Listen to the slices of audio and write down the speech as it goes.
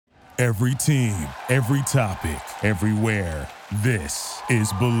Every team, every topic, everywhere. This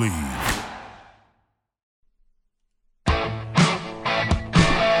is Believe.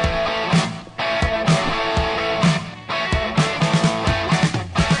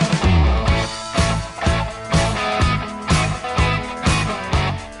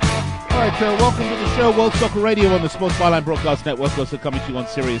 Welcome to the show, World Soccer Radio on the Sports Byline Broadcast Network, also coming to you on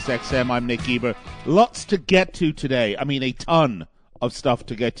Sirius XM. I'm Nick Eber. Lots to get to today. I mean, a ton of stuff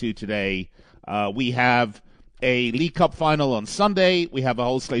to get to today. We have a League Cup final on Sunday. We have a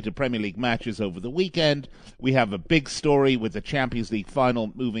whole slate of Premier League matches over the weekend. We have a big story with the Champions League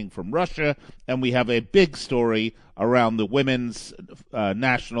final moving from Russia. And we have a big story around the women's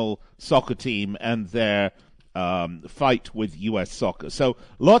national soccer team and their fight with U.S. soccer. So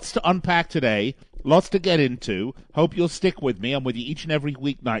lots to unpack today, lots to get into. Hope you'll stick with me. I'm with you each and every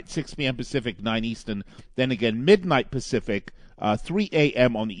weeknight, 6 p.m. Pacific, 9 Eastern, then again midnight Pacific, 3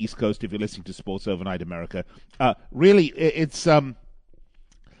 a.m. on the East Coast if you're listening to Sports Overnight America. Really, it's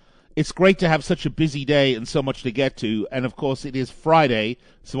great to have such a busy day and so much to get to. And, of course, it is Friday,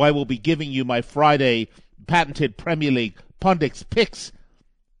 so I will be giving you my Friday patented Premier League pundits, picks,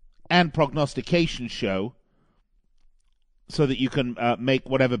 and prognostication show, so that you can make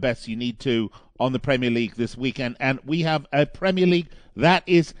whatever bets you need to on the Premier League this weekend. And we have a Premier League that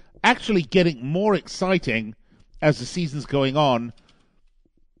is actually getting more exciting as the season's going on.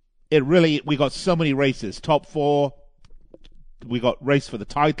 We got so many races. Top four, we got race for the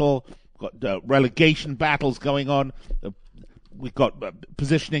title, got relegation battles going on. We've got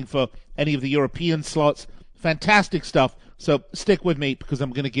positioning for any of the European slots. Fantastic stuff. So stick with me because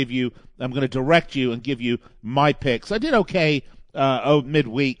I'm going to direct you and give you my picks. I did okay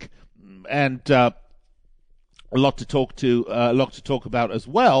midweek, and a lot to talk about as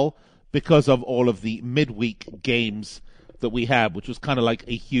well because of all of the midweek games that we have, which was kind of like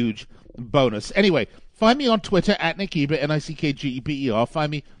a huge bonus. Anyway, find me on Twitter at Nick Eber, NickGeber.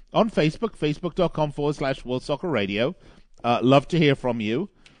 Find me on Facebook, facebook.com/World Soccer Radio. Love to hear from you.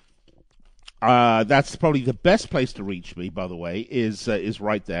 That's probably the best place to reach me, by the way, is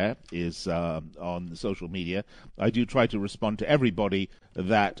right there, on the social media. I do try to respond to everybody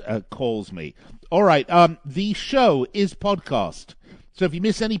that calls me. All right, the show is podcast. So if you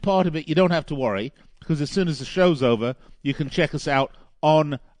miss any part of it, you don't have to worry, because as soon as the show's over, you can check us out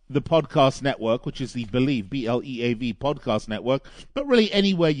on the podcast network, which is the Believe, B-L-E-A-V podcast network, but really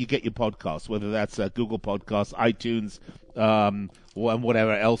anywhere you get your podcasts, whether that's Google Podcasts, iTunes, and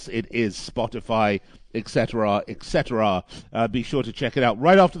whatever else it is, Spotify, etc., etc. Be sure to check it out.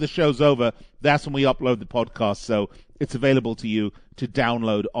 Right after the show's over, that's when we upload the podcast, so it's available to you to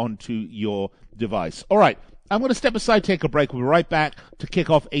download onto your device. All right, I'm going to step aside, take a break. We'll be right back to kick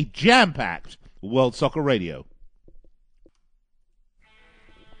off a jam-packed World Soccer Radio.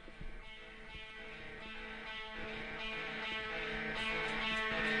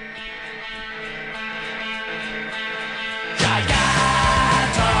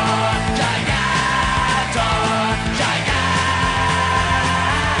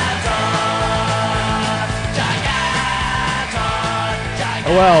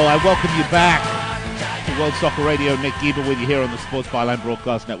 Well, I welcome you back to World Soccer Radio. Nick Eber with you here on the Sports Byline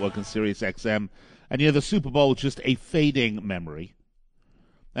Broadcast Network and Sirius XM. And the Super Bowl, just a fading memory.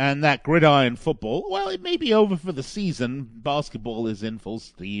 And that gridiron football, well, it may be over for the season. Basketball is in full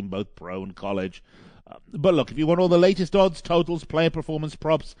steam, both pro and college. But look, if you want all the latest odds, totals, player performance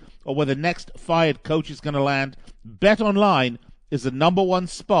props, or where the next fired coach is going to land, BetOnline is the number one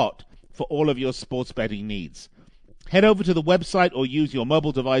spot for all of your sports betting needs. Head over to the website or use your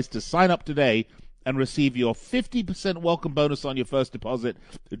mobile device to sign up today and receive your 50% welcome bonus on your first deposit.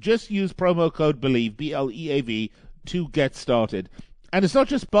 Just use promo code BELIEVE, B-L-E-A-V, to get started. And it's not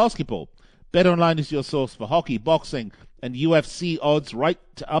just basketball. BetOnline is your source for hockey, boxing, and UFC odds right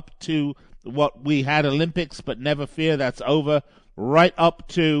up to what we had Olympics, but never fear, that's over. Right up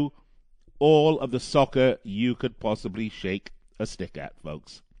to all of the soccer you could possibly shake a stick at,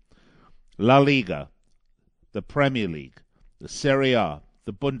 folks. La Liga, the Premier League, the Serie A,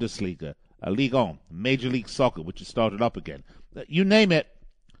 the Bundesliga, Ligue 1, Major League Soccer, which has started up again. You name it,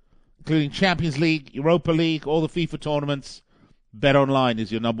 including Champions League, Europa League, all the FIFA tournaments. BetOnline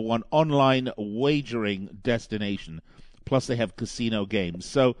is your number one online wagering destination. Plus, they have casino games.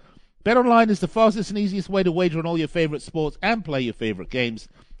 So, BetOnline is the fastest and easiest way to wager on all your favorite sports and play your favorite games.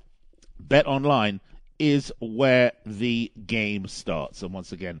 BetOnline is where the game starts. And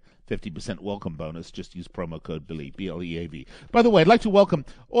once again, 50% welcome bonus. Just use promo code BELIEVE, BLEAV. By the way, I'd like to welcome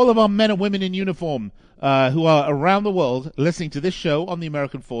all of our men and women in uniform who are around the world listening to this show on the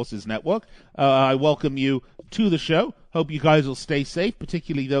American Forces Network. I welcome you to the show. Hope you guys will stay safe,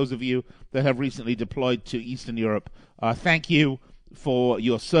 particularly those of you that have recently deployed to Eastern Europe. Thank you for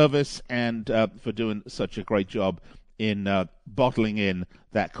your service and for doing such a great job in bottling in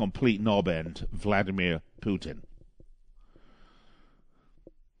that complete knob end, Vladimir Putin.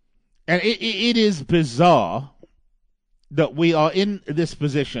 And it is bizarre that we are in this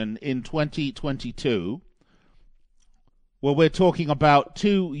position in 2022 where we're talking about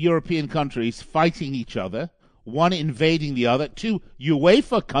two European countries fighting each other, one invading the other, two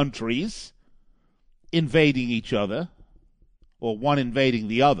UEFA countries invading each other, or one invading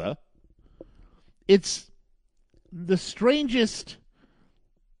the other. It's the strangest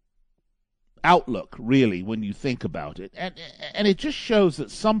outlook, really, when you think about it. And it just shows that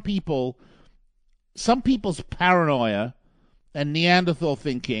some people's paranoia and Neanderthal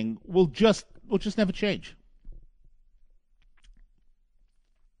thinking will just never change.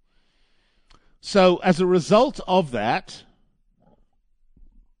 So as a result of that,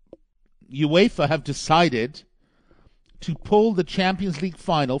 UEFA have decided to pull the Champions League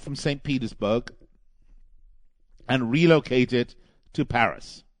final from St. Petersburg and relocate it to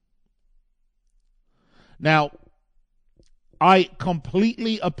Paris. Now, I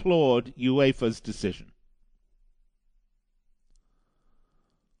completely applaud UEFA's decision.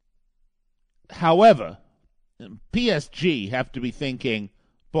 However, PSG have to be thinking,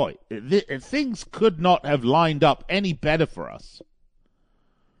 boy, things could not have lined up any better for us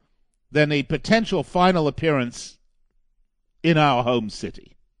than a potential final appearance in our home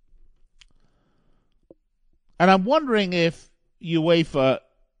city. And I'm wondering if UEFA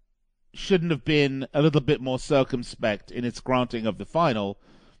shouldn't have been a little bit more circumspect in its granting of the final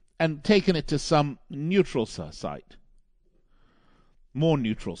and taken it to some neutral site. More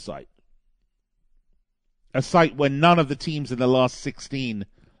neutral site. A site where none of the teams in the last 16,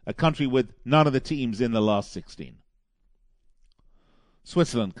 a country with none of the teams in the last 16.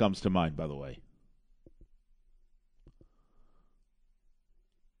 Switzerland comes to mind, by the way.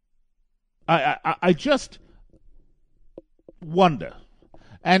 I just wonder.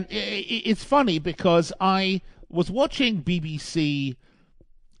 And it's funny because I was watching BBC a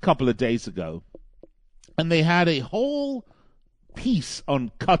couple of days ago, and they had a whole piece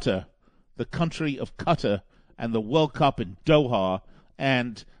on Qatar, the country of Qatar, and the World Cup in Doha,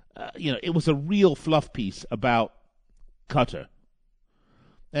 and it was a real fluff piece about Qatar.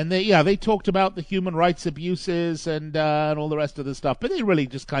 And they talked about the human rights abuses and all the rest of the stuff, but they really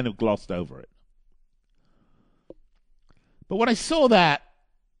just kind of glossed over it. But when I saw that,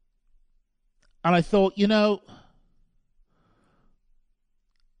 and I thought, the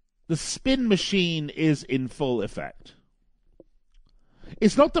spin machine is in full effect.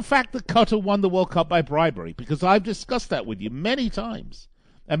 It's not the fact that Qatar won the World Cup by bribery, because I've discussed that with you many times.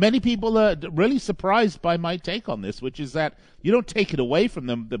 And many people are really surprised by my take on this, which is that you don't take it away from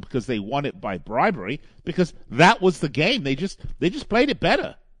them because they won it by bribery, because that was the game. They just played it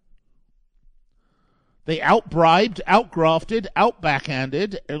better. They out-bribed, out-grafted,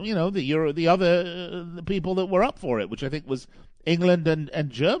 out-backhanded, the people that were up for it, which I think was England and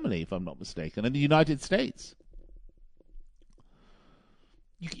Germany, if I'm not mistaken, and the United States.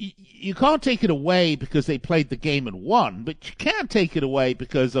 You can't take it away because they played the game and won, but you can take it away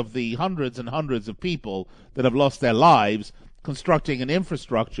because of the hundreds and hundreds of people that have lost their lives constructing an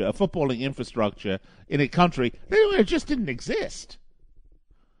infrastructure, a footballing infrastructure, in a country that just didn't exist.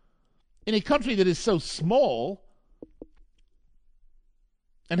 In a country that is so small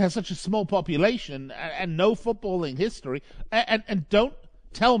and has such a small population and no footballing history, and don't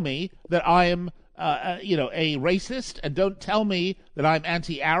tell me that I am a racist, and don't tell me that I'm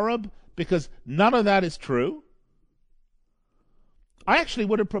anti-Arab, because none of that is true. I actually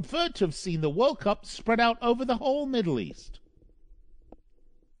would have preferred to have seen the World Cup spread out over the whole Middle East.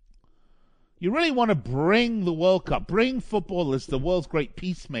 You really want to bring the World Cup, bring football as the world's great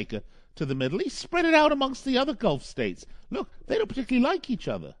peacemaker to the Middle East, spread it out amongst the other Gulf states. Look, they don't particularly like each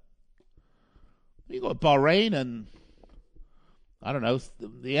other. You got Bahrain and,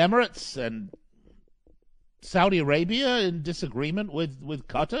 the Emirates and Saudi Arabia in disagreement with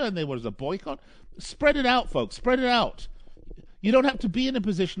Qatar, and there was a boycott. Spread it out, folks. Spread it out. You don't have to be in a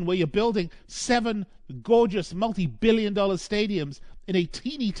position where you're building 7 gorgeous multi-billion-dollar stadiums in a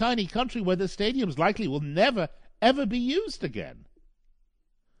teeny tiny country where the stadiums likely will never, ever be used again.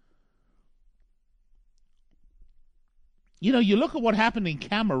 You look at what happened in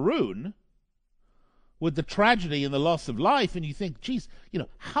Cameroon, with the tragedy and the loss of life, and you think, geez,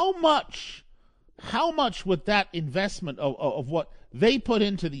 how much would that investment of what they put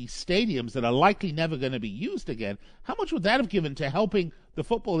into these stadiums that are likely never going to be used again, how much would that have given to helping the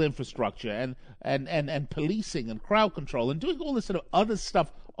football infrastructure and policing and crowd control and doing all this sort of other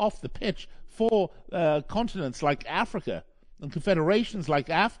stuff off the pitch for continents like Africa and confederations like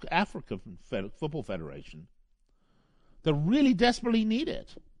Africa Football Federation that really desperately need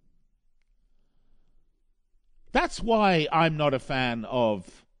it? That's why I'm not a fan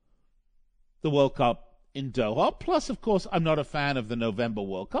of the World Cup in Doha. Plus, of course, I'm not a fan of the November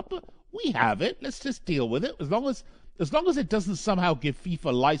World Cup, but we have it. Let's just deal with it. As long as it doesn't somehow give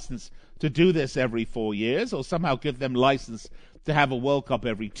FIFA license to do this every 4 years, or somehow give them license to have a World Cup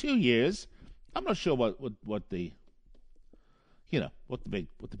every 2 years, I'm not sure what the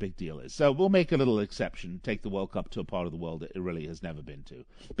big deal is. So we'll make a little exception, take the World Cup to a part of the world it really has never been to.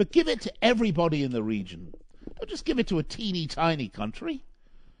 But give it to everybody in the region. Don't just give it to a teeny tiny country.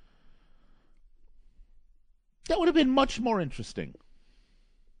 That would have been much more interesting.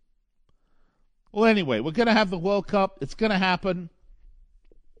 Well, anyway, we're going to have the World Cup. It's going to happen.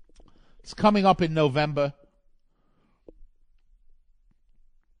 It's coming up in November.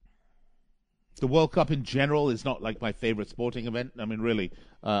 The World Cup in general is not like my favorite sporting event. I mean, really,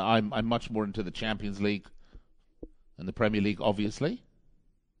 I'm much more into the Champions League and the Premier League, obviously.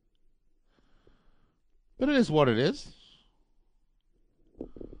 But it is what it is.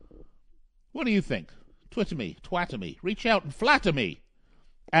 What do you think? Twitter me, twatter me, reach out and flatter me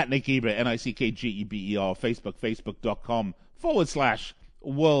at Nick Geber, NickGeber, Facebook,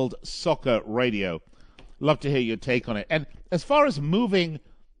 facebook.com/World Soccer Radio. Love to hear your take on it. And as far as moving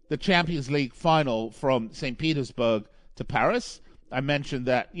the Champions League final from St. Petersburg to Paris, I mentioned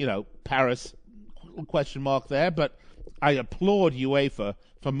that, Paris, question mark there, but I applaud UEFA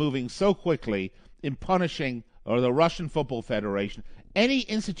for moving so quickly in punishing the Russian Football Federation. Any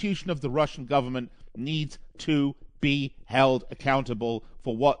institution of the Russian government needs to be held accountable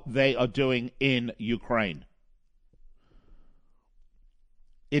for what they are doing in Ukraine.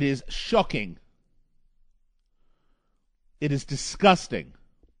 It is shocking. It is disgusting.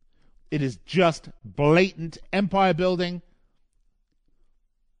 It is just blatant empire building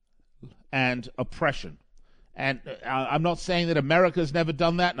and oppression. And I'm not saying that America's never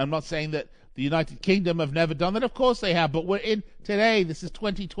done that, and I'm not saying that the United Kingdom have never done that. Of course they have, but we're in today. This is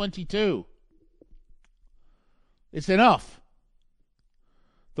 2022. It's enough.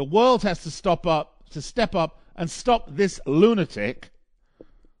 The world has to step up and stop this lunatic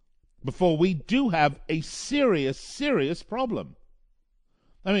before we do have a serious, serious problem.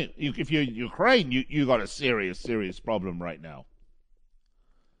 I mean, if you're Ukraine, you got a serious, serious problem right now.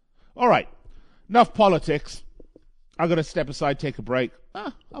 All right, enough politics. I've got to step aside, take a break.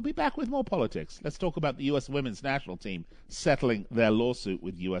 I'll be back with more politics. Let's talk about the U.S. women's national team settling their lawsuit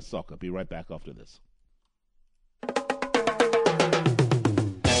with U.S. Soccer. Be right back after this.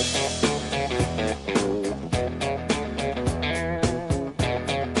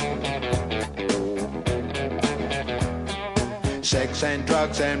 Sex and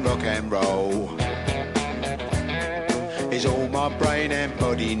drugs and rock and roll is all my brain and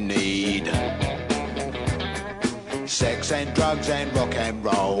body need. Sex and drugs and rock and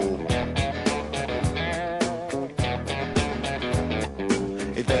roll,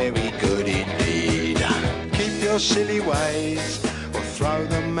 it's very good indeed. Keep your silly ways or throw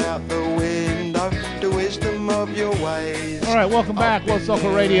them out the window, the wisdom of your ways. All right, welcome back, World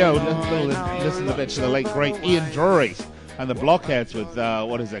Soccer Radio. Listen a bit to the late, great Ian Drury and the Blockheads with,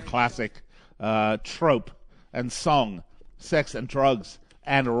 classic trope and song, Sex and Drugs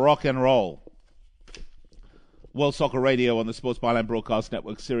and Rock and Roll. World Soccer Radio on the Sports Byline Broadcast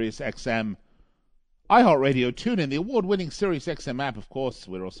Network, Sirius XM, iHeartRadio, TuneIn, the award-winning Sirius XM app, of course.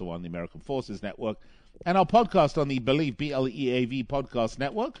 We're also on the American Forces Network, and our podcast on the Believe, BLEAV Podcast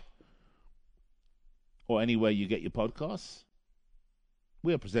Network, or anywhere you get your podcasts.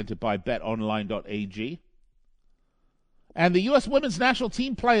 We are presented by BetOnline.ag. And the U.S. women's national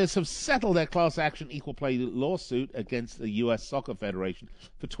team players have settled their class action equal play lawsuit against the U.S. Soccer Federation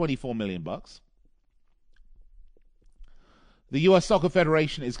for $24 million. The U.S. Soccer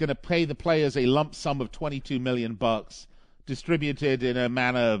Federation is going to pay the players a lump sum of $22 million, distributed in a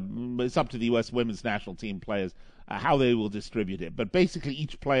manner, it's up to the U.S. women's national team players how they will distribute it. But basically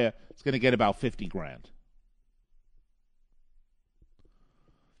each player is going to get about $50,000.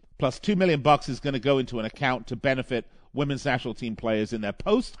 Plus $2 million is going to go into an account to benefit women's national team players in their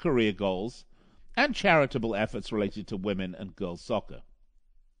post-career goals and charitable efforts related to women and girls soccer.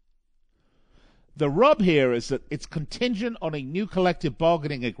 The rub here is that it's contingent on a new collective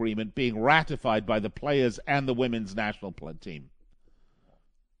bargaining agreement being ratified by the players and the women's national team.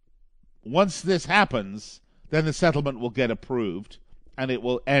 Once this happens, then the settlement will get approved, and it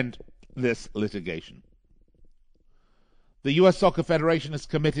will end this litigation. The U.S. Soccer Federation is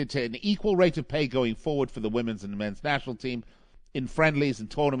committed to an equal rate of pay going forward for the women's and men's national team in friendlies and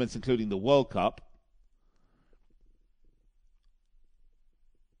tournaments, including the World Cup.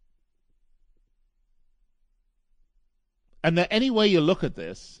 And that any way you look at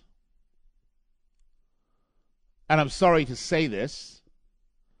this, and I'm sorry to say this,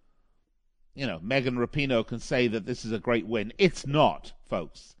 Megan Rapinoe can say that this is a great win. It's not,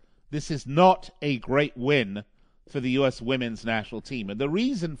 folks. This is not a great win for the U.S. women's national team. And the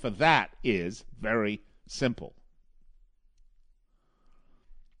reason for that is very simple.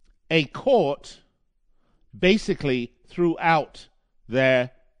 A court basically threw out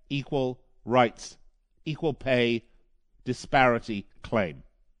their equal rights, equal pay disparity claim.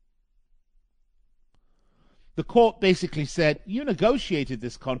 The court basically said, you negotiated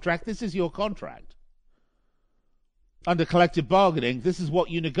this contract, this is your contract. Under collective bargaining, this is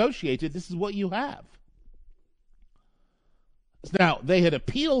what you negotiated, this is what you have. Now, they had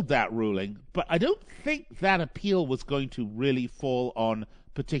appealed that ruling, but I don't think that appeal was going to really fall on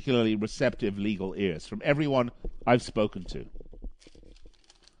particularly receptive legal ears from everyone I've spoken to.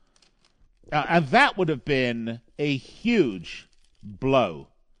 And that would have been a huge blow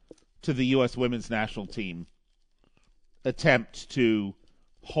to the U.S. women's national team attempt to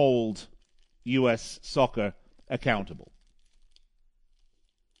hold U.S. soccer accountable.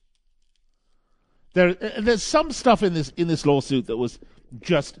 There's some stuff in this lawsuit that was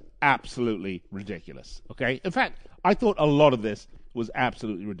just absolutely ridiculous. Okay, in fact, I thought a lot of this was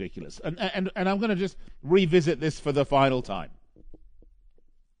absolutely ridiculous, and I'm going to just revisit this for the final time.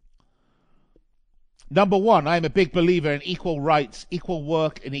 Number one, I'm a big believer in equal rights, equal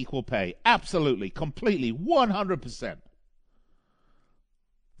work, and equal pay. Absolutely, completely, 100%.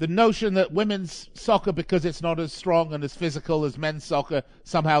 The notion that women's soccer, because it's not as strong and as physical as men's soccer,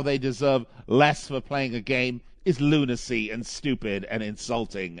 somehow they deserve less for playing a game is lunacy and stupid and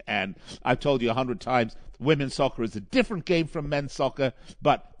insulting. And I've told you 100 times, women's soccer is a different game from men's soccer,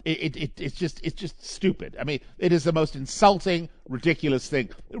 but it's just stupid. I mean, it is the most insulting, ridiculous thing.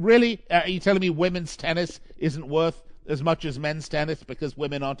 Really? Are you telling me women's tennis isn't worth as much as men's tennis because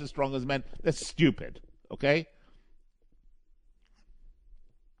women aren't as strong as men? That's stupid, okay?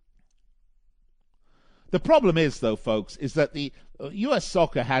 The problem is, though, folks, is that the U.S.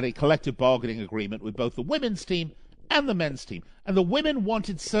 Soccer had a collective bargaining agreement with both the women's team and the men's team. And the women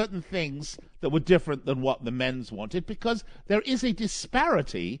wanted certain things that were different than what the men's wanted because there is a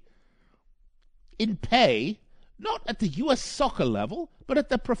disparity in pay, not at the U.S. soccer level, but at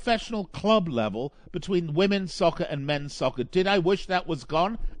the professional club level between women's soccer and men's soccer. Did I wish that was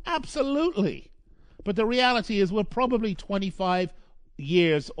gone? Absolutely. But the reality is we're probably 25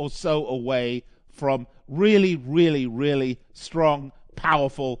 years or so away from really, really, really strong,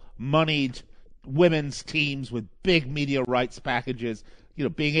 powerful, moneyed women's teams with big media rights packages,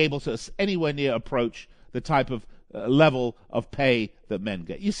 being able to anywhere near approach the type of level of pay that men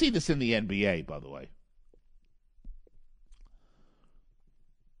get. You see this in the NBA, by the way.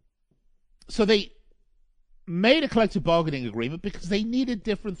 So they made a collective bargaining agreement because they needed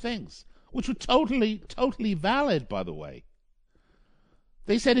different things, which were totally, totally valid, by the way.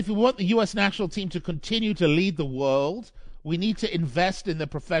 They said if we want the U.S. national team to continue to lead the world, we need to invest in the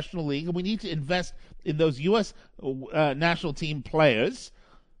professional league, and we need to invest in those U.S. National team players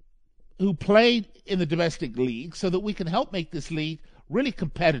who played in the domestic league so that we can help make this league really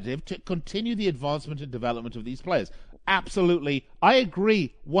competitive to continue the advancement and development of these players. Absolutely. I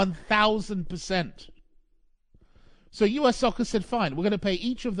agree 1,000%. So U.S. Soccer said, fine, we're going to pay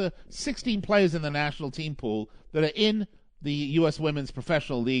each of the 16 players in the national team pool that are in the U.S. Women's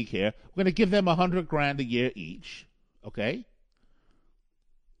Professional League here. We're going to give them $100,000 a year each, okay?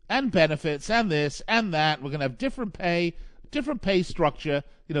 And benefits, and this, and that. We're going to have different pay structure.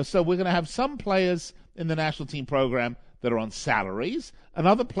 So we're going to have some players in the national team program that are on salaries, and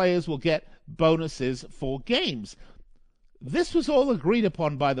other players will get bonuses for games. This was all agreed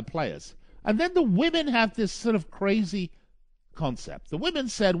upon by the players. And then the women have this sort of crazy concept. The women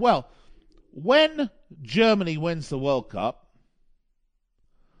said, well, when Germany wins the World Cup,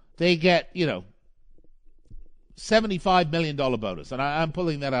 they get, $75 million bonus. And I'm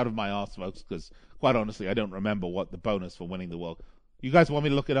pulling that out of my arse, folks, because quite honestly, I don't remember what the bonus for winning the World Cup. You guys want me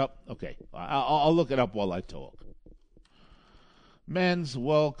to look it up? Okay, I'll look it up while I talk. Men's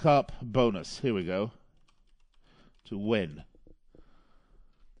World Cup bonus. Here we go. To win.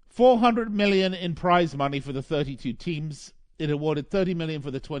 $400 million in prize money for the 32 teams. It awarded $30 million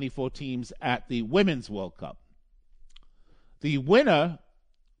for the 24 teams at the Women's World Cup. The winner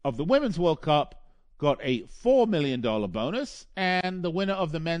of the Women's World Cup got a $4 million bonus, and the winner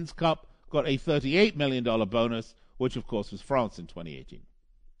of the Men's Cup got a $38 million bonus, which, of course, was France in 2018.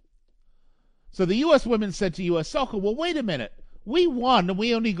 So the U.S. women said to U.S. Soccer, well, wait a minute. We won, and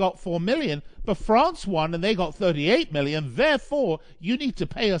we only got $4 million, but France won, and they got $38 million. Therefore, you need to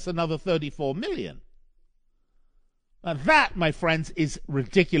pay us another $34 million. Now, that, my friends, is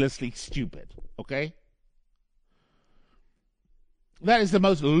ridiculously stupid, okay? That is the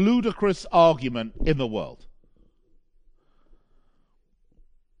most ludicrous argument in the world.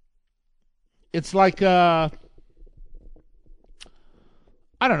 It's like, I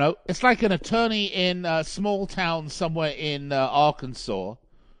don't know, it's like an attorney in a small town somewhere in Arkansas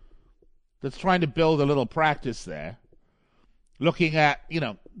that's trying to build a little practice there, looking at,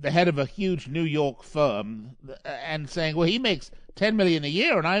 the head of a huge New York firm and saying, well, he makes $10 million a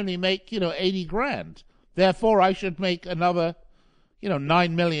year and I only make, $80,000. Therefore, I should make another,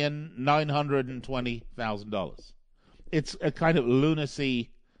 $9,920,000. It's a kind of lunacy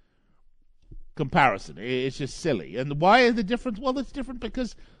comparison. It's just silly. And why is the difference? Well, it's different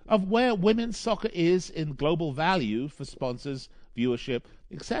because of where women's soccer is in global value for sponsors, viewership,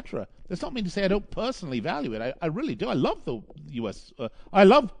 etc. That's not mean to say I don't personally value it. I really do. I love the U.S. I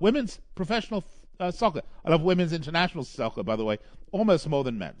love women's professional soccer. I love women's international soccer, by the way, almost more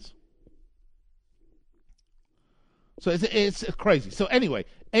than men's. So it's crazy. So anyway,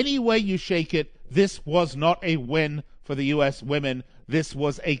 any way you shake it, this was not a win for the U.S. women. This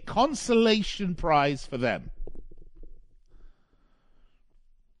was a consolation prize for them.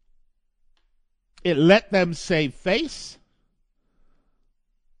 It let them save face.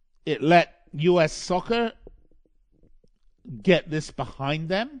 It let U.S. soccer get this behind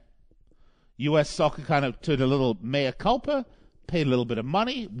them. U.S. soccer kind of took a little mea culpa, paid a little bit of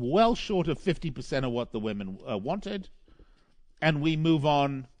money, well short of 50% of what the women wanted, and we move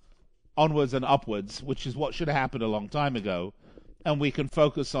onwards and upwards, which is what should have happened a long time ago, and we can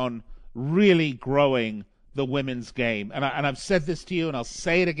focus on really growing the women's game. And I've said this to you, and I'll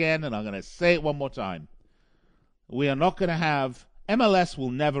say it again, and I'm going to say it one more time. We are not going to have... MLS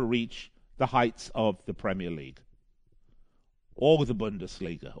will never reach the heights of the Premier League or the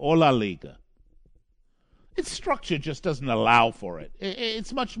Bundesliga or La Liga. Its structure just doesn't allow for it.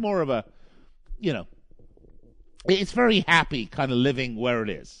 It's much more of a, it's very happy kind of living where it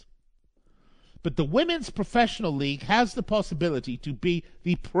is. But the Women's Professional League has the possibility to be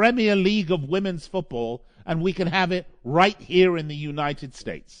the Premier League of women's football, and we can have it right here in the United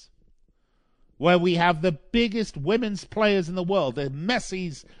States, where we have the biggest women's players in the world, the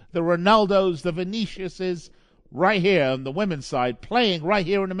Messis, the Ronaldos, the Viniciuses, right here on the women's side, playing right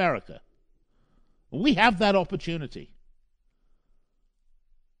here in America. We have that opportunity.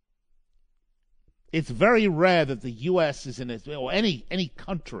 It's very rare that the U.S. is in it, or any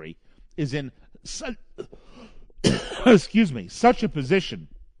country is in such a position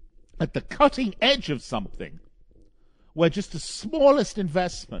at the cutting edge of something where just the smallest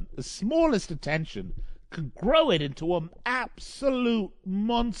investment, the smallest attention can grow it into an absolute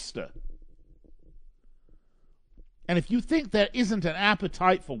monster. And if you think there isn't an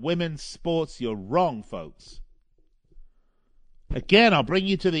appetite for women's sports, you're wrong, folks. Again, I'll bring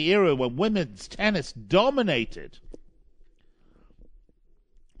you to the era when women's tennis dominated.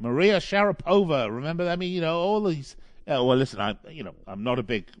 Maria Sharapova, remember that? I mean, all these... well, listen, I'm not a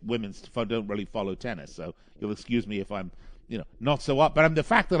big women's... I don't really follow tennis, so you'll excuse me if I'm, not so up. But the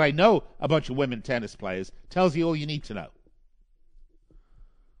fact that I know a bunch of women tennis players tells you all you need to know.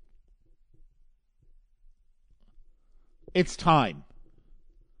 It's time.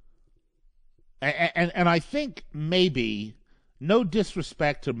 And I think maybe, no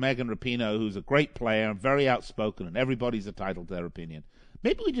disrespect to Megan Rapinoe, who's a great player and very outspoken, and everybody's entitled to their opinion.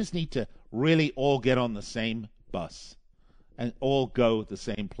 Maybe we just need to really all get on the same bus and all go the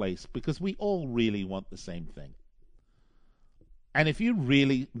same place, because we all really want the same thing. And if you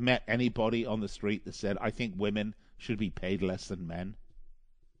really met anybody on the street that said, I think women should be paid less than men,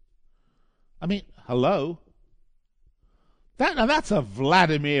 I mean, hello? That's a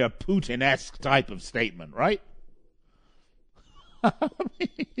Vladimir Putin-esque type of statement, right? I mean,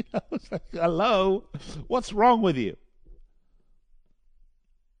 it's like, hello? What's wrong with you?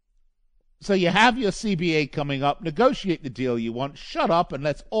 So you have your CBA coming up, negotiate the deal you want, shut up, and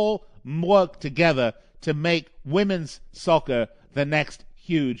let's all work together to make women's soccer the next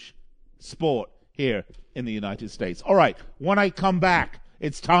huge sport here in the United States. All right, when I come back,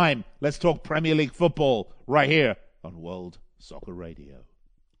 it's time. Let's talk Premier League football right here on World Soccer Radio.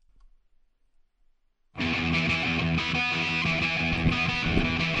 All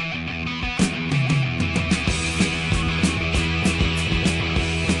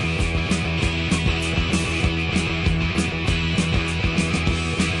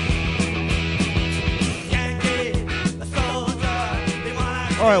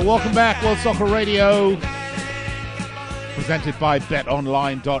right, welcome back. World Soccer Radio, presented by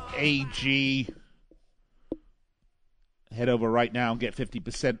BetOnline.ag. Head over right now and get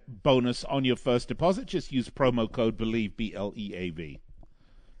 50% bonus on your first deposit. Just use promo code BELIEVE, BLEAV.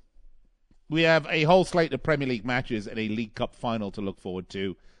 We have a whole slate of Premier League matches and a League Cup final to look forward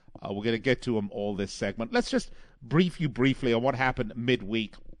to. We're going to get to them all this segment. Let's just brief you briefly on what happened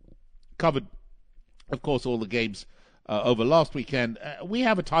midweek. Covered, of course, all the games over last weekend. We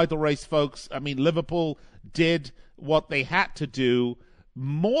have a title race, folks. I mean, Liverpool did what they had to do,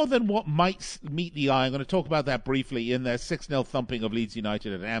 more than what might meet the eye. I'm going to talk about that briefly in their 6-0 thumping of Leeds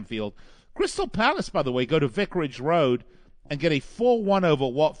United at Anfield. Crystal Palace, by the way, go to Vicarage Road and get a 4-1 over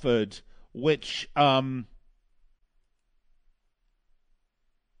Watford, which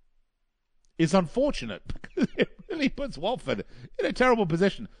is unfortunate because it really puts Watford in a terrible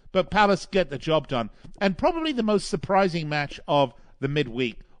position. But Palace get the job done. And probably the most surprising match of the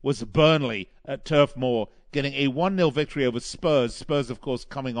midweek was Burnley at Turf Moor getting a 1-0 victory over Spurs. Spurs, of course,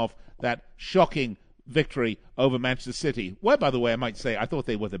 coming off that shocking victory over Manchester City, where, by the way, I might say, I thought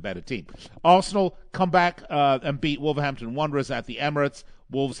they were the better team. Arsenal come back and beat Wolverhampton Wanderers at the Emirates.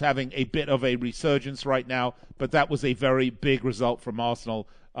 Wolves having a bit of a resurgence right now, but that was a very big result from Arsenal,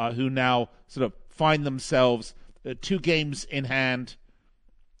 who now sort of find themselves 2 games in hand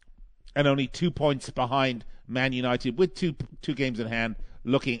and only 2 points behind Man United with two games in hand,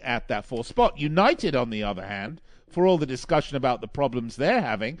 looking at that 4th spot. United, on the other hand, for all the discussion about the problems they're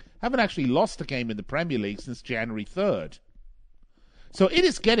having, haven't actually lost a game in the Premier League since January 3rd. So it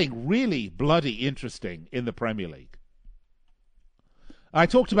is getting really bloody interesting in the Premier League. I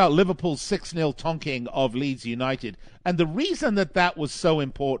talked about Liverpool's 6-0 tonking of Leeds United, and the reason that was so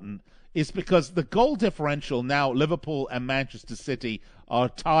important is because the goal differential now, Liverpool and Manchester City are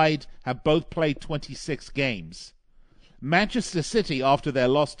tied, have both played 26 games. Manchester City, after their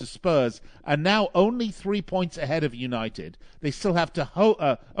loss to Spurs, are now only 3 points ahead of United. They still have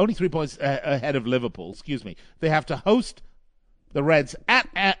to only 3 points ahead of Liverpool. Excuse me. They have to host the Reds at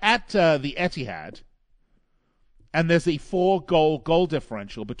the Etihad, and there's a 4-goal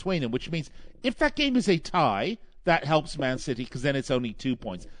differential between them, which means if that game is a tie, that helps Man City because then it's only 2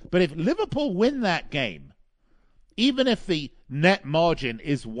 points. But if Liverpool win that game, even if the net margin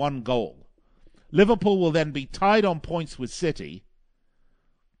is 1 goal, Liverpool will then be tied on points with City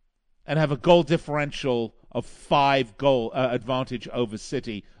and have a goal differential of 5 goal advantage over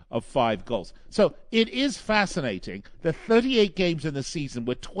City of 5 goals. So it is fascinating. The 38 games in the season,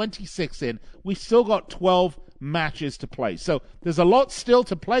 we're 26 in. We've still got 12 matches to play. So there's a lot still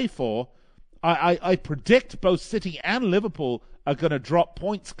to play for. I predict both City and Liverpool are going to drop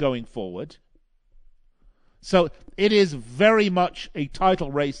points going forward. So it is very much a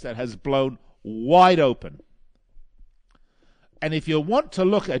title race that has blown wide open. And if you want to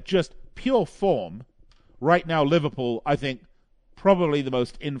look at just pure form, right now Liverpool, I think, probably the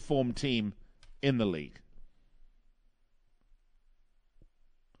most informed team in the league.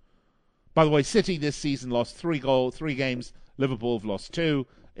 By the way, City this season lost 3 games. Liverpool have lost 2.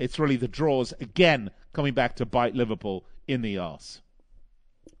 It's really the draws, again, coming back to bite Liverpool in the arse.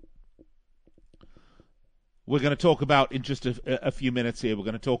 We're going to talk about, in just a few minutes here, we're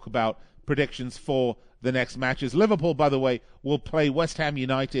going to talk about predictions for the next matches. Liverpool, by the way, will play West Ham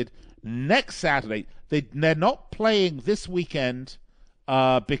United next Saturday. They're not playing this weekend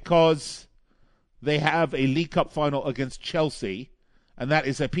because they have a League Cup final against Chelsea, and that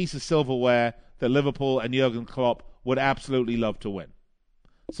is a piece of silverware that Liverpool and Jurgen Klopp would absolutely love to win.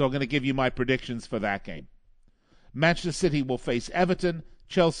 So I'm going to give you my predictions for that game. Manchester City will face Everton.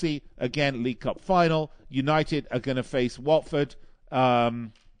 Chelsea, again, League Cup final. United are going to face Watford.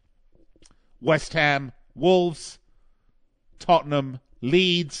 West Ham, Wolves, Tottenham,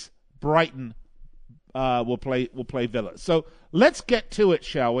 Leeds, Brighton will play Villa. So let's get to it,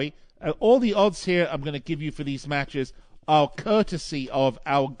 shall we? All the odds here I'm going to give you for these matches are courtesy of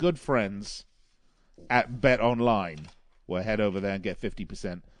our good friends at BetOnline. Well, head over there and get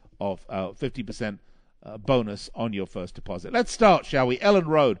 50% off, 50% bonus on your first deposit. Let's start, shall we? Ellen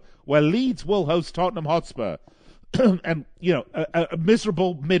Road, where Leeds will host Tottenham Hotspur. And, you know, a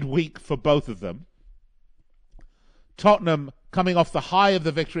miserable midweek for both of them. Tottenham coming off the high of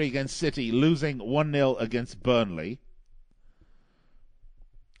the victory against City, losing 1-0 against Burnley.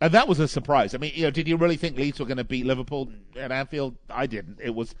 And that was a surprise. I mean, did you really think Leeds were going to beat Liverpool at Anfield? I didn't.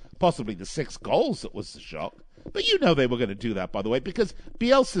 It was possibly the 6 goals that was the shock. But they were going to do that, by the way, because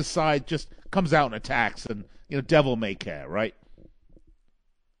Bielsa's side just comes out and attacks, and, devil may care, right?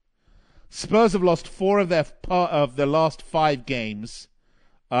 Spurs have lost 4 of their last 5 games.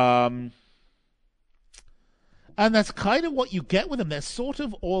 And that's kind of what you get with them. They're sort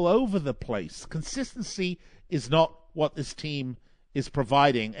of all over the place. Consistency is not what this team is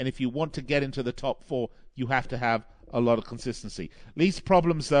providing, and if you want to get into the top 4, you have to have a lot of consistency. Leeds'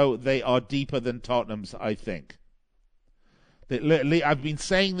 problems, though, they are deeper than Tottenham's, I think. I've been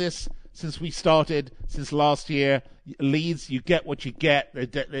saying this since we started, since last year. Leeds, you get what you get.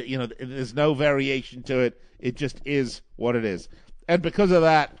 There's no variation to it. It just is what it is. And because of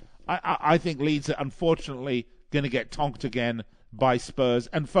that, I think Leeds are unfortunately going to get tonked again by Spurs.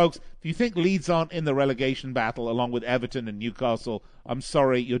 And folks, if you think Leeds aren't in the relegation battle along with Everton and Newcastle, I'm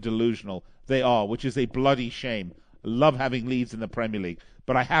sorry, you're delusional. They are, which is a bloody shame. I love having Leeds in the Premier League,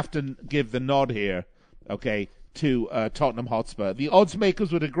 but I have to give the nod here, okay, to Tottenham Hotspur. The odds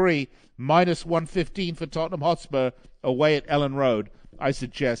makers would agree, minus 115 for Tottenham Hotspur away at Ellen Road. I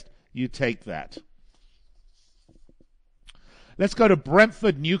suggest you take that. Let's go to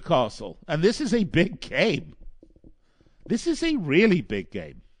Brentford Newcastle, and this is a big game. This is a really big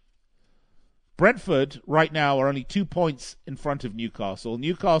game. Brentford right now are only 2 points in front of Newcastle.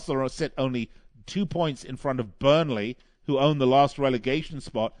 Newcastle are set only 2 points in front of Burnley, who own the last relegation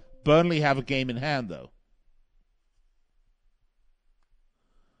spot. Burnley have a game in hand, though.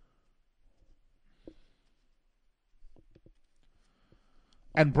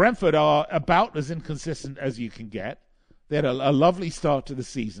 And Brentford are about as inconsistent as you can get. They had a lovely start to the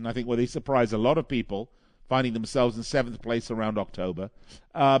season, I think, where they surprised a lot of people, finding themselves in 7th place around October.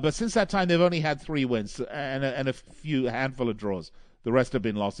 But since that time, they've only had 3 wins and a handful of draws. The rest have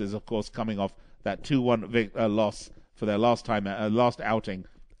been losses, of course, coming off that 2-1 loss for their last outing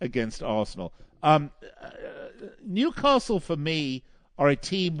against Arsenal. Newcastle, for me, are a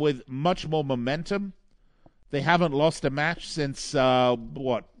team with much more momentum. They haven't lost a match since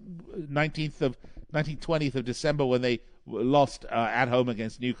 19th, 20th of December, when they lost at home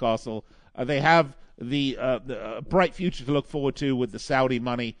against Newcastle. They have the bright future to look forward to with the Saudi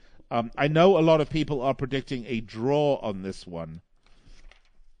money. I know a lot of people are predicting a draw on this one,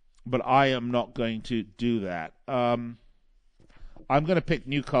 but I am not going to do that. I'm going to pick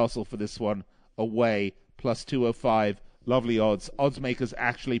Newcastle for this one away, plus 205. Lovely odds. Odds makers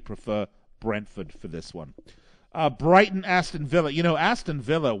actually prefer Brentford for this one. Brighton, Aston Villa. Aston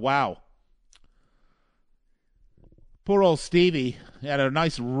Villa, wow. Poor old Stevie had a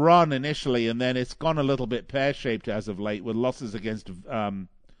nice run initially, and then it's gone a little bit pear-shaped as of late, with losses against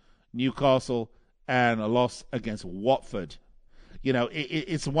Newcastle and a loss against Watford.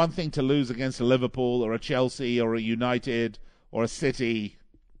 It's one thing to lose against a Liverpool or a Chelsea or a United or a City.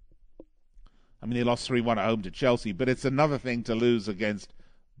 I mean, they lost 3-1 at home to Chelsea, but it's another thing to lose against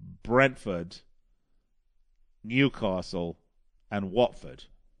Brentford, Newcastle, and Watford.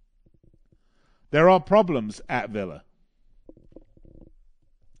 There are problems at Villa.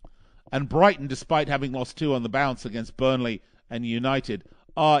 And Brighton, despite having lost 2 on the bounce against Burnley and United,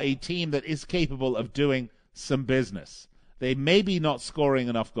 are a team that is capable of doing some business. They may be not scoring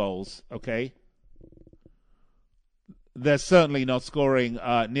enough goals, okay? They're certainly not scoring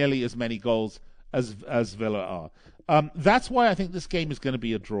nearly as many goals as Villa are. That's why I think this game is going to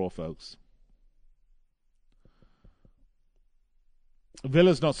be a draw, folks.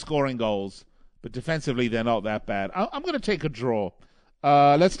 Villa's not scoring goals, but defensively they're not that bad. I'm going to take a draw.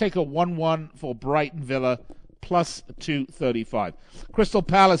 Let's take a 1-1 for Brighton Villa, plus 235. Crystal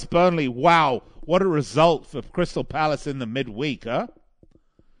Palace Burnley. Wow, what a result for Crystal Palace in the midweek, huh?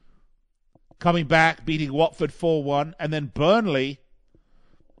 Coming back, beating Watford 4-1, and then Burnley,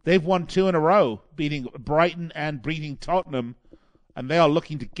 they've won 2 in a row, beating Brighton and beating Tottenham, and they are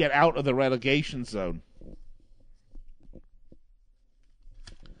looking to get out of the relegation zone.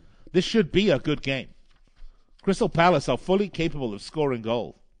 This should be a good game. Crystal Palace are fully capable of scoring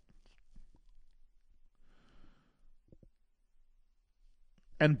goals.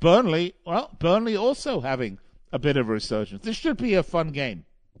 And Burnley also having a bit of a resurgence. This should be a fun game.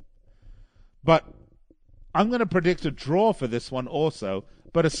 But I'm going to predict a draw for this one also,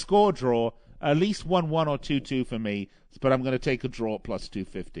 but a score draw, at least 1-1 or 2-2 for me, but I'm going to take a draw at plus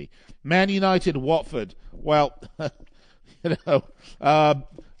 250. Man United, Watford. Well,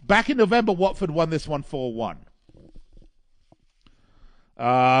 back in November, Watford won this one 4-1.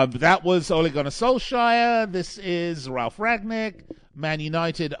 That was Ole Gunnar Solskjaer. This is Ralph Rangnick. Man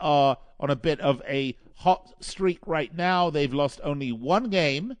United are on a bit of a hot streak right now. They've lost only one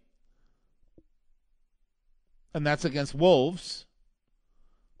game, and that's against Wolves,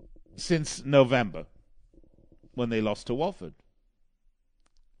 since November, when they lost to Watford.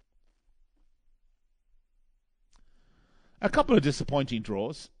 A couple of disappointing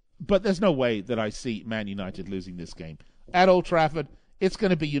draws, but there's no way that I see Man United losing this game. At Old Trafford, it's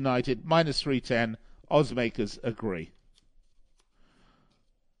going to be United, minus 310. Odds makers agree.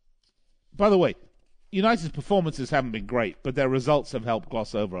 By the way, United's performances haven't been great, but their results have helped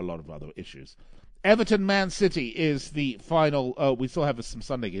gloss over a lot of other issues. Everton, Man City is the final. We still have some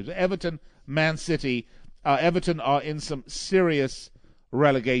Sunday games. Everton, Man City. Everton are in some serious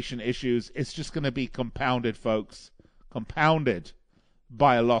relegation issues. It's just going to be compounded, folks. Compounded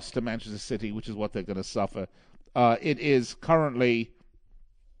by a loss to Manchester City, which is what they're going to suffer. It is currently.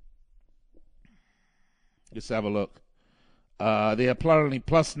 Let's have a look. They are only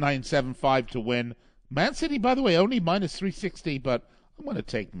plus 975 to win. Man City, by the way, only minus 360, but I'm going to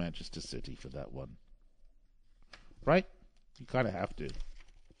take Manchester City for that one. Right? You kind of have to.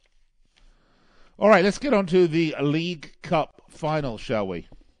 All right, let's get on to the League Cup final, shall we?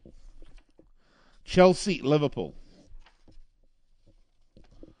 Chelsea-Liverpool.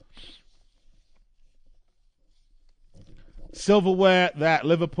 Silverware that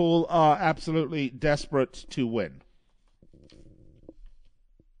Liverpool are absolutely desperate to win.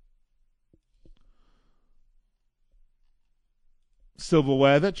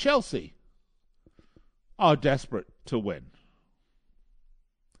 Silverware that Chelsea are desperate to win.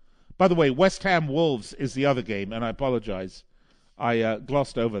 By the way, West Ham Wolves is the other game, and I apologize. I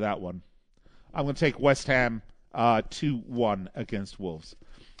glossed over that one. I'm going to take West Ham 2-1 against Wolves.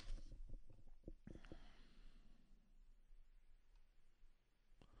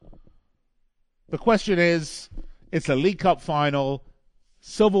 The question is, it's a League Cup final.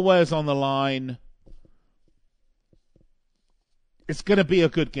 Silverware's on the line. It's going to be a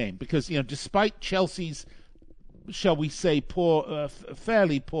good game because, despite Chelsea's, shall we say,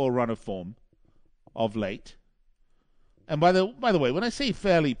 fairly poor run of form of late. And by the way, when I say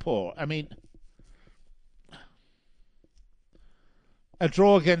fairly poor, I mean a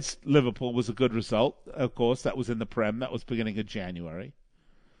draw against Liverpool was a good result. Of course, that was in the Prem. That was beginning of January.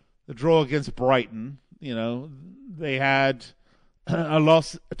 The draw against Brighton, they had a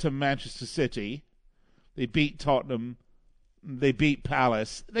loss to Manchester City. They beat Tottenham. They beat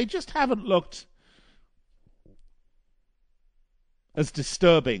Palace. They just haven't looked as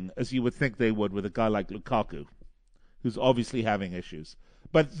disturbing as you would think they would with a guy like Lukaku, who's obviously having issues.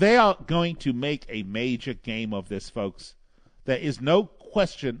 But they are going to make a major game of this, folks. There is no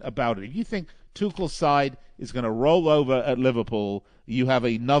question about it. If you think Tuchel's side is going to roll over at Liverpool, you have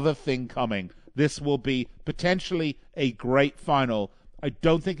another thing coming. This will be potentially a great final. I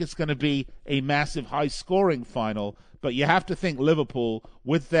don't think it's going to be a massive high-scoring final, but you have to think Liverpool,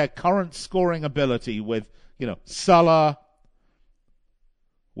 with their current scoring ability, with, Salah,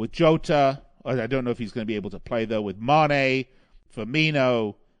 with Jota, I don't know if he's going to be able to play, though, with Mane,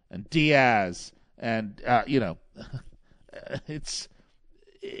 Firmino, and Diaz, and,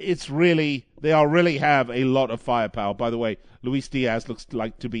 it's really, they really have a lot of firepower. By the way, Luis Diaz looks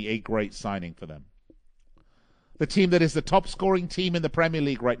like to be a great signing for them. The team that is the top scoring team in the Premier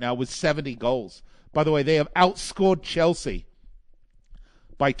League right now with 70 goals. By the way, they have outscored Chelsea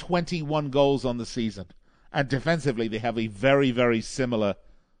by 21 goals on the season. And defensively, they have a very, very similar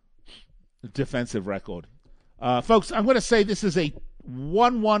defensive record. Folks, I'm going to say this is a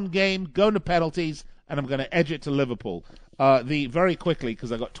 1-1 game, going to penalties, and I'm going to edge it to Liverpool. Very quickly,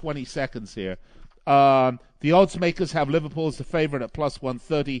 because I got 20 seconds here. The odds makers have Liverpool as the favorite at plus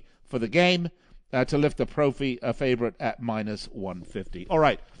 130 for the game. To lift the trophy, a favorite at minus 150. All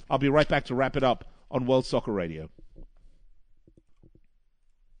right, I'll be right back to wrap it up on World Soccer Radio.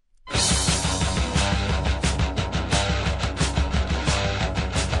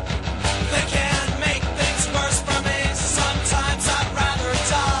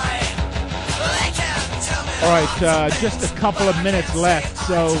 All right, just a couple of minutes left,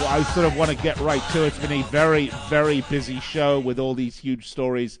 so I sort of want to get right to it. It's been a very, very busy show with all these huge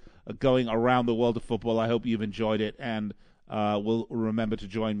stories going around the world of football. I hope you've enjoyed it, and will remember to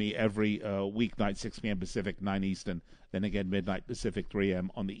join me every weeknight, 6 p.m. Pacific, 9 Eastern, then again midnight Pacific, 3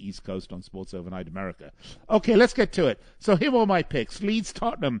 a.m. on the East Coast on Sports Overnight America. Okay, let's get to it. So here are my picks. Leeds,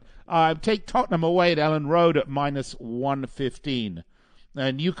 Tottenham. Take Tottenham away at Ellen Road at minus 115.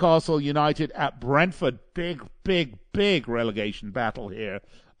 Newcastle United at Brentford. Big, big, big relegation battle here.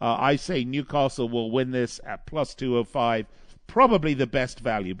 I say Newcastle will win this at plus 205. Probably the best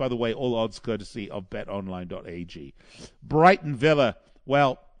value. By the way, all odds courtesy of BetOnline.ag. Brighton Villa.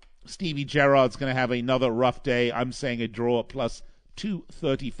 Well, Stevie Gerrard's going to have another rough day. I'm saying a draw at plus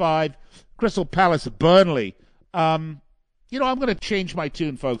 235. Crystal Palace, Burnley. I'm going to change my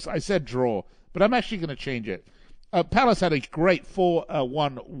tune, folks. I said draw, but I'm actually going to change it. Palace had a great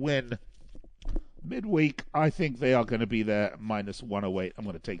 4-1 win midweek. I think they are going to be there minus 108. I'm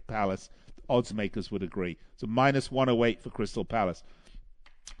going to take Palace. Odds makers would agree. So minus 108 for Crystal Palace.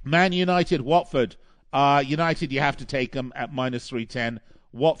 Man United, Watford. United, you have to take them at minus 310.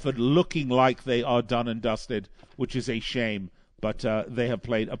 Watford looking like they are done and dusted, which is a shame, but they have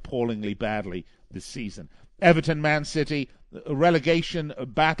played appallingly badly this season. Everton, Man City, a relegation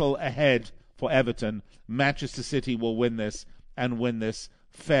battle ahead for Everton. Manchester City will win this and win this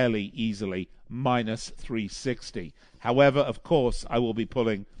fairly easily, minus 360. However, of course, I will be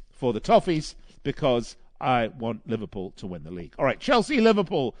pulling for the Toffees because I want Liverpool to win the league. All right,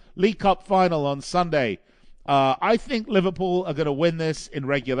 Chelsea-Liverpool, League Cup final on Sunday. I think Liverpool are going to win this in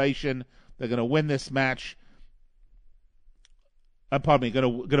regulation. They're going to win this match. Going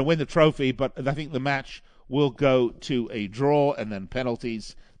to win the trophy, but I think the match will go to a draw and then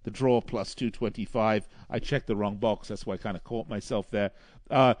penalties. The draw plus 225. I checked the wrong box. That's why I kind of caught myself there.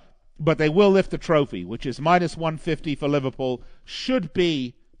 But they will lift the trophy, which is minus 150 for Liverpool. Should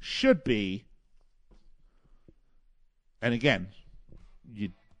be. And again,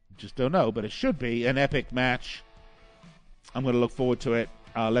 you just don't know, but it should be an epic match. I'm going to look forward to it.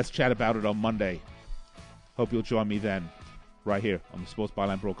 Let's chat about it on Monday. Hope you'll join me then, right here on the Sports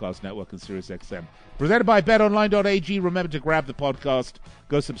Byline Broadcast Network and Sirius XM. Presented by BetOnline.ag. Remember to grab the podcast.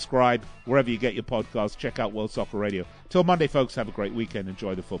 Go subscribe wherever you get your podcasts. Check out World Soccer Radio. Till Monday, folks, have a great weekend.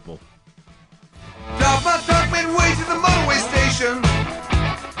 Enjoy the football. Drop my truck midway to the motorway station.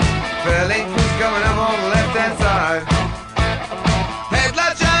 Fairlane crews coming up on the left-hand side.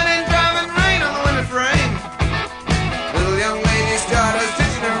 Headlight shining, driving rain on the window frame. Little young lady started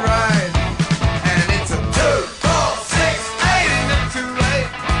stitching her ride. And it's a 2, 4, 6, 8, and never too late.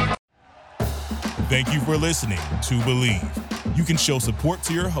 Thank you for listening to Believe. You can show support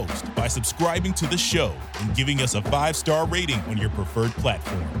to your host by subscribing to the show and giving us a 5-star rating on your preferred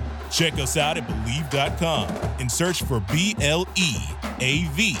platform. Check us out at Believe.com and search for BLEAV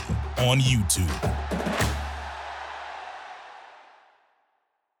on YouTube.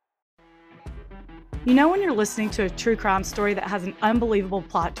 You know when you're listening to a true crime story that has an unbelievable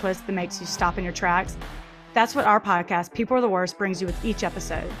plot twist that makes you stop in your tracks? That's what our podcast, People Are the Worst, brings you with each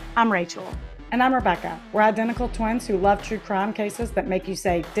episode. I'm Rachel. And I'm Rebecca. We're identical twins who love true crime cases that make you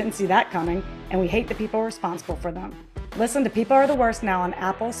say, didn't see that coming, and we hate the people responsible for them. Listen to People Are the Worst now on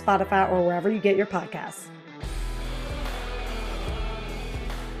Apple, Spotify, or wherever you get your podcasts.